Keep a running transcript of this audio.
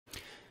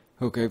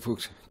Okay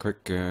folks,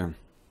 quick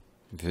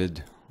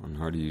vid on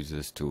how to use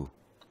this tool.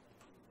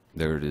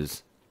 There it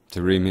is. It's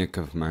a remake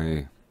of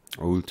my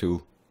old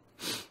tool.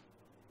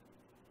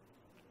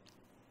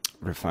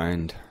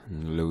 Refined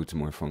and loads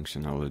more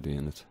functionality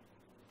in it.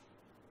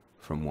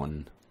 From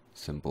one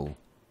simple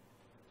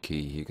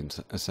key. You can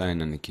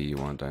assign any key you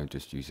want. I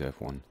just use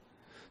F1.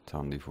 It's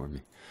handy for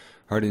me.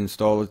 How to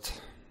install it.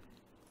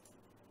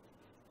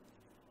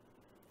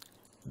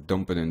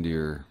 Dump it into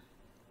your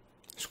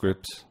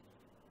scripts.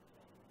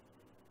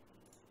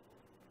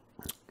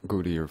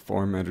 Go to your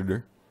form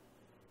editor.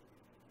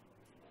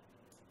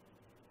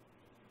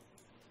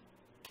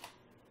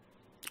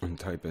 And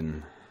type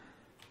in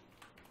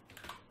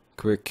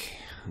quick,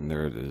 and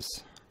there it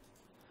is.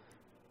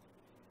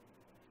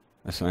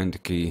 Assign the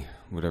key,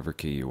 whatever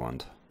key you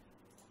want.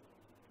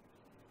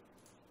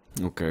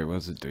 Okay, what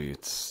does it do?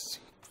 It's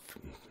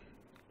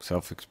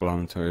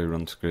self-explanatory,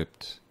 run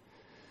script,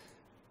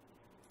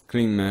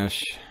 clean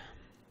mesh,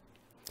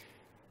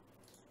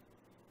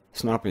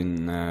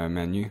 snapping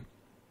menu.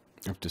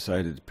 I've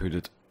decided to put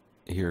it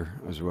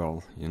here as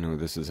well. You know,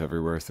 this is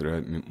everywhere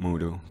throughout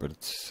Modo, but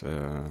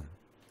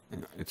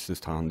it's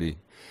just handy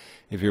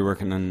if you're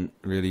working on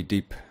really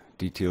deep,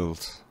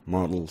 detailed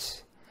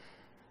models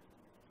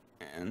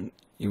and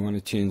you want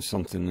to change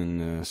something in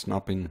the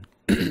snapping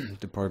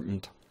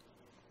department.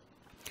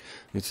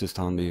 It's just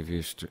handy if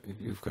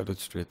you've got it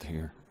straight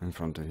here in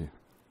front of you.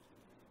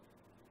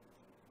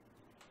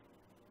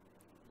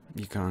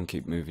 You can't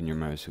keep moving your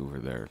mouse over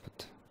there,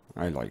 but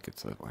I like it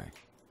that way.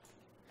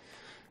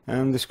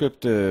 And the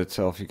script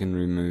itself, you can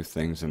remove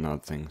things and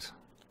add things.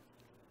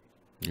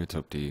 It's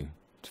up to you.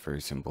 It's very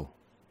simple.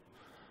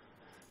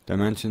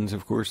 Dimensions,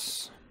 of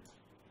course.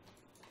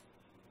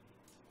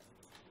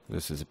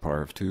 This is a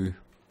power of 2,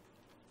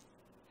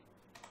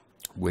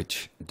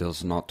 which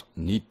does not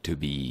need to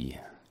be.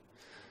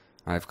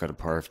 I've got a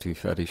power of 2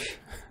 fetish.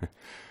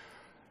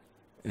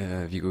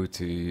 If you go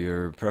to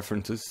your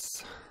preferences,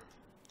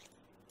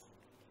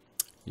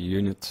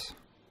 unit,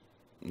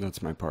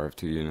 that's my power of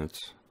 2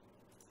 units.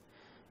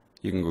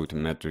 You can go to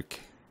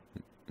metric,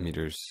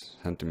 meters,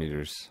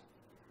 centimeters,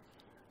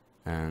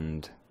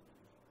 and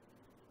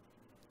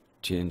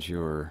change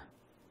your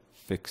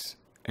fix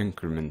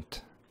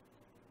increment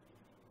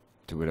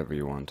to whatever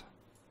you want.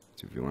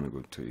 So if you want to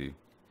go to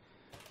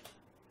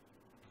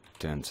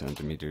 10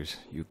 centimeters,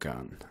 you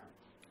can.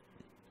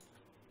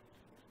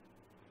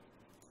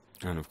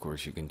 And of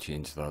course you can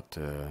change that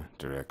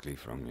directly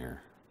from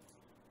your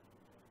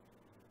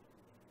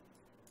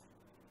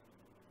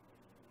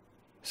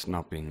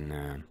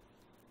snapping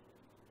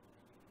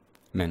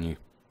menu.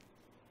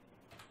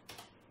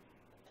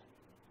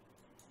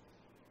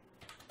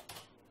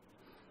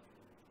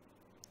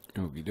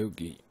 Okie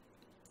dokie.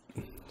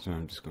 So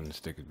I'm just going to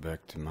stick it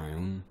back to my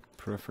own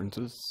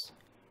preferences.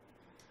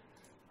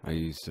 I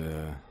use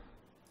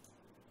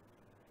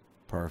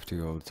power of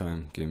 2 all the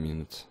time, game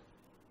units.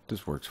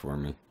 This works for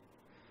me.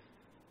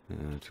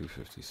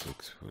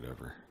 256,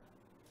 whatever.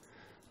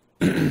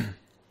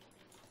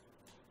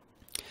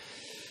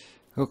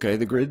 Okay,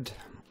 the grid.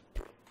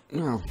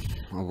 Well,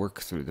 I'll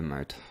work through them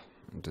out.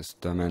 Just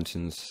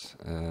dimensions,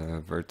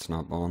 vert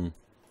snap on.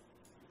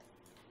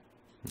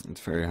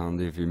 It's very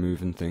handy if you're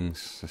moving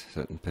things,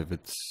 setting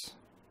pivots.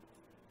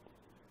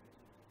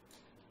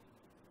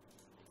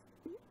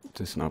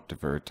 To snap to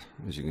vert,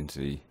 as you can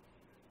see.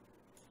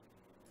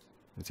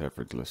 It's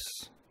effortless.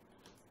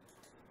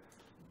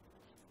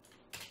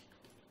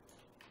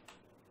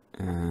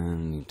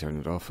 And you turn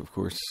it off, of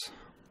course.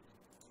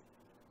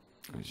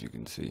 As you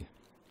can see.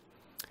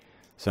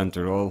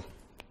 Center all.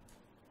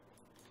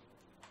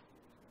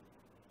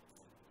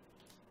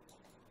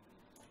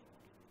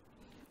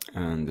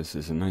 And this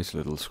is a nice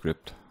little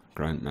script,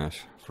 grind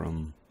mesh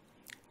from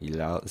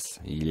Elias.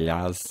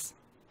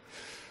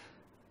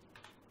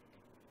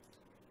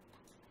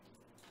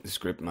 The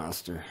script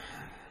master.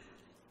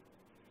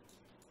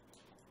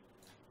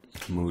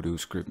 Modo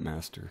script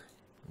master.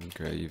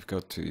 Okay, you've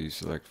got to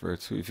select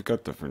vert. So if you've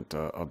got different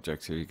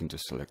objects here, you can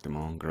just select them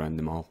all, grind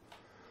them all.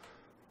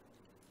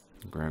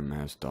 Grind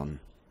mesh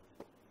done.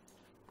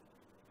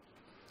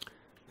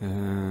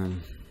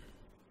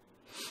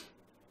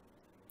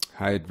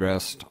 Hide,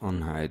 rest,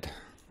 unhide.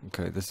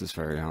 Okay, this is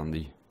very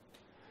handy.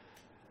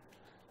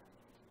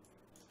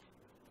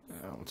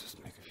 I'll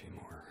just make a few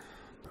more.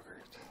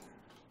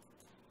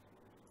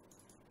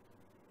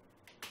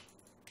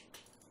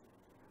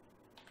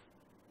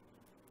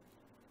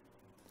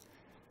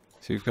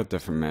 So you've got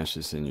different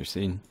meshes in your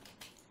scene.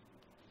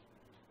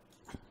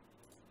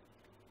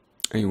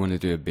 And you want to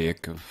do a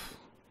bake of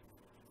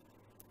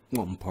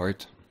one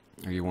part,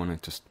 or you want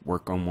to just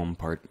work on one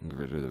part and get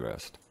rid of the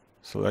rest.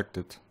 Select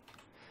it.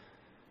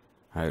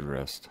 Hide,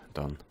 rest,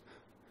 done.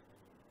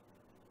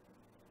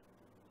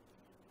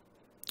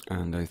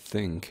 And I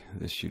think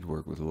this should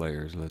work with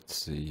layers. Let's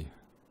see.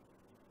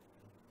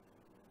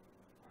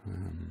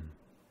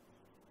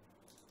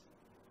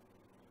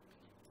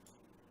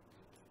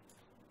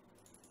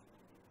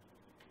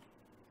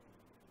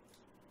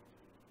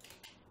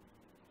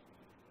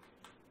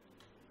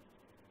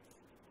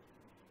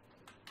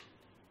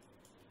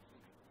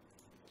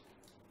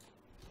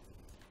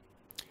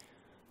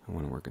 I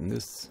want to work in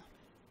this.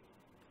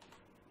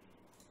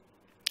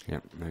 Yeah,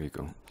 there you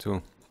go.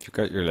 So if you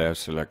got your layer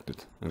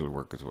selected, it'll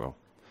work as well.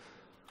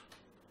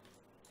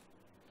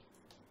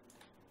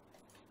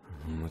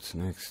 And what's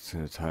next?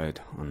 It's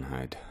hide,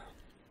 unhide.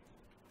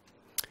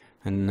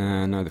 And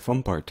now the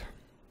fun part.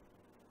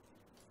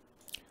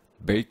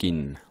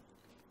 Baking.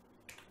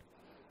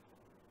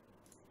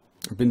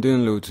 I've been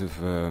doing loads of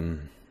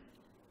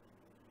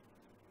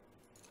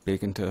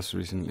baking tests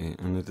recently,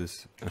 and it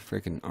is a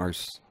freaking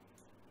arse.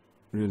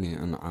 Really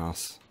an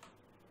ass.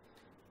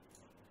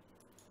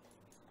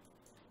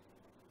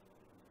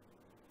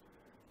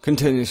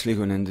 Continuously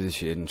going into the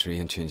shading tree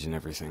and changing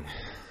everything.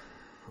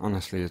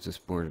 Honestly, it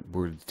just bored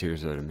the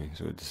tears out of me,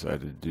 so I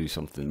decided to do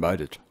something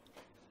about it.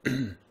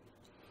 I'm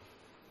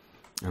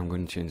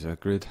going to change that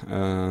grid.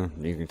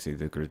 You can see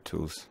the grid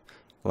tools.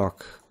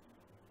 Lock,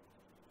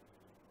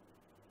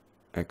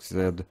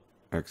 XZ,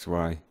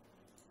 XY,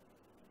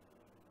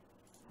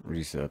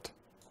 reset.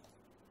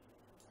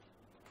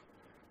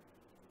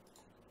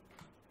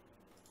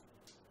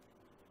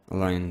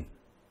 Align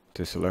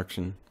to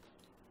selection.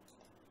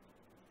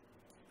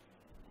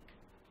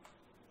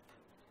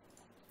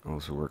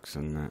 Also works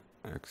in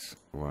X,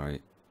 Y,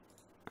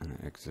 and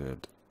XZ.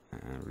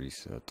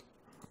 Reset.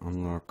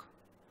 Unlock.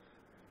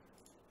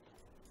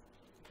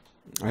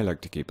 I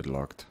like to keep it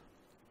locked,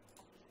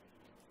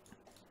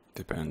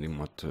 depending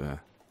what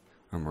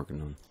I'm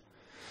working on.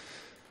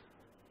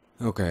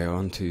 Okay,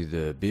 on to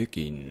the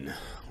baking.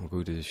 We'll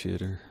go to the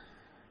shader.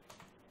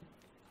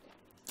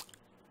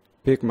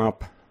 Bake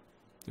map,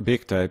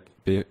 bake type,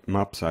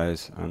 map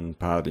size, and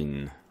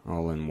padding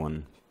all in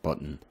one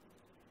button.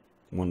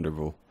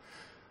 Wonderful.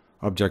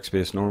 Object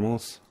space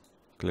normals.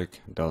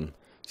 Click done.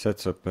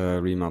 Sets up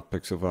remap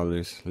pixel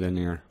values,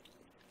 linear,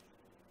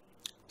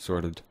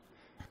 sorted.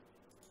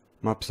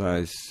 Map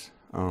size.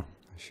 Oh,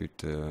 I should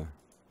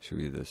show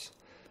you this.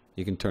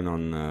 You can turn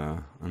on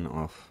and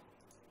off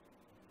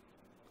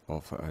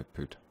alpha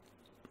output.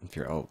 If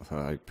your alpha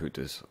output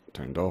is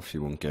turned off,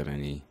 you won't get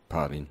any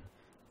padding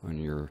on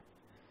your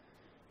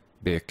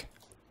bake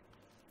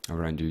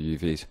around your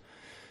UVs.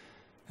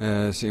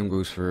 Same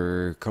goes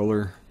for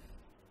color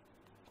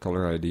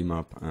ID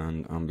map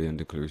and ambient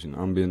occlusion.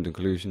 Ambient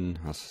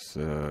occlusion has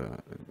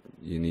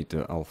you need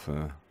the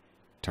alpha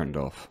turned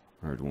off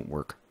or it won't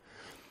work.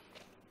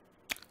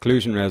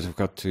 Occlusion res I've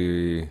got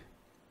to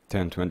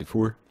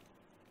 1024.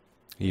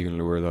 You can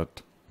lower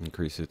that,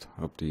 increase it,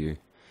 up to you.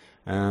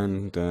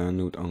 And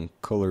note on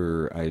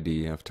color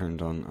ID I've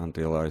turned on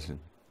anti-aliasing.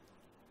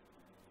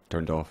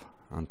 Turned off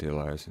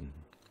anti-aliasing.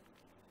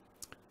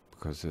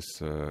 Because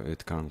this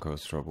it can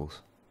cause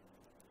troubles.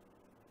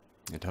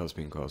 It has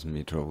been causing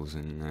me troubles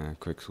in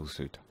QuickTool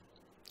suite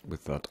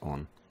with that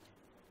on.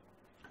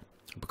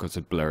 Because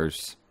it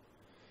blurs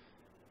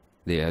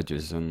the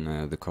edges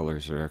and the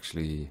colors are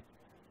actually,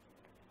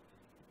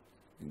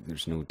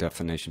 there's no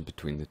definition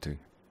between the two,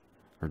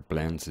 or it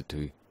blends the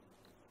two.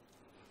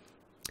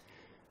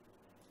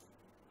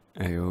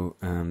 Ayo,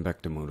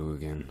 back to Modo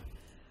again.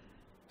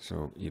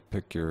 So you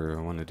pick your,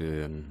 I want to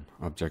do an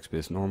object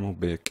space normal,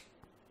 bake,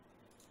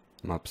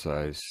 map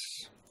size,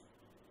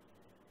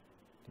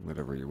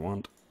 whatever you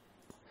want,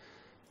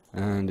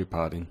 and your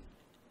padding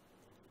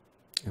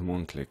in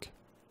one click.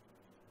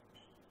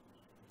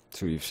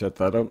 So you've set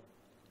that up.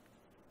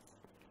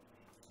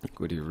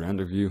 Go to your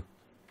render view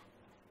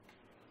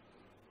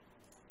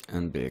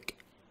and bake.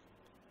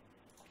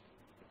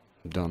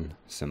 Done.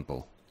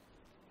 Simple.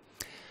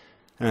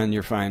 And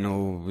your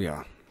final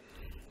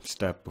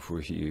step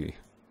before you,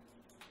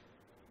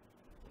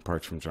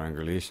 apart from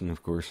triangulation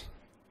of course,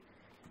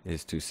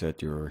 is to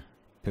set your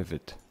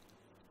pivot.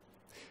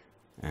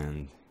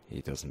 And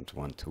he doesn't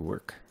want to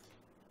work.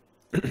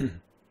 So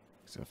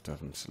I have to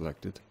have him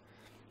selected.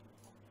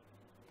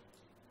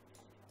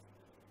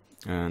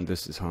 And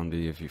this is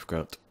handy if you've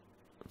got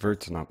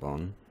vert snap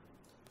on,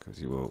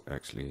 because you will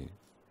actually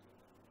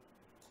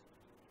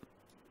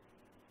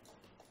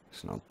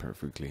snap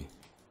perfectly.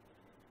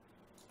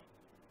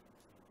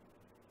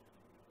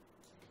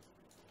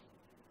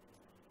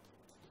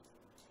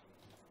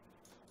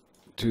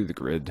 To the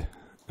grid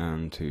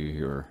and to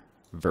your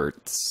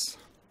verts.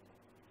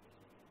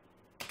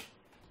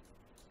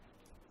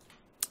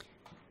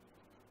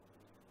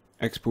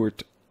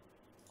 Export.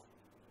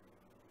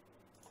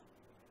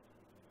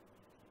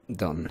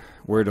 Done.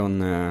 Word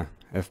on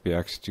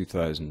FBX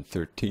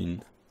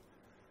 2013.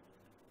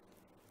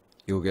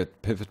 You'll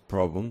get pivot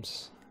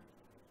problems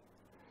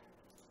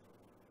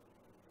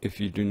if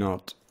you do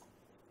not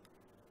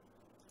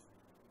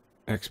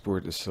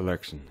export a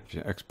selection. If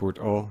you export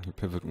all, your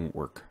pivot won't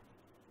work.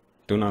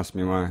 Don't ask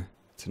me why,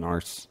 it's an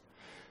arse.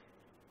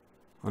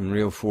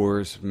 Unreal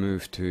 4's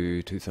moved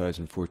to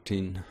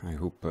 2014. I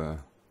hope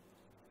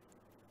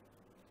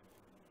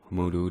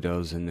Modo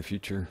does in the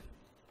future,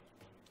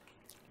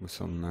 with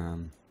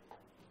some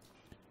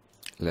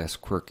less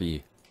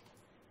quirky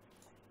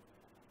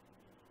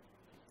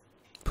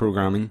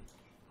programming,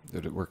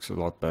 that it works a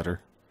lot better.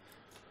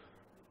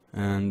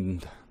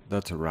 And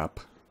that's a wrap.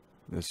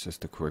 That's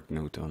just a quick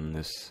note on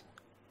this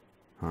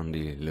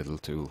handy little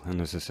tool.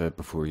 And as I said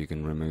before, you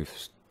can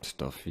remove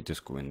stuff. You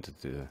just go into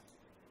the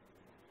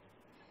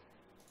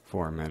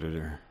form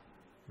editor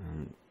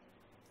and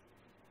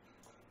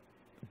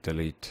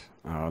delete,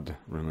 add,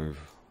 remove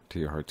to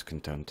your heart's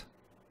content.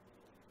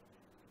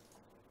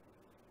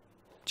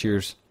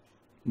 Cheers.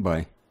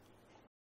 Bye.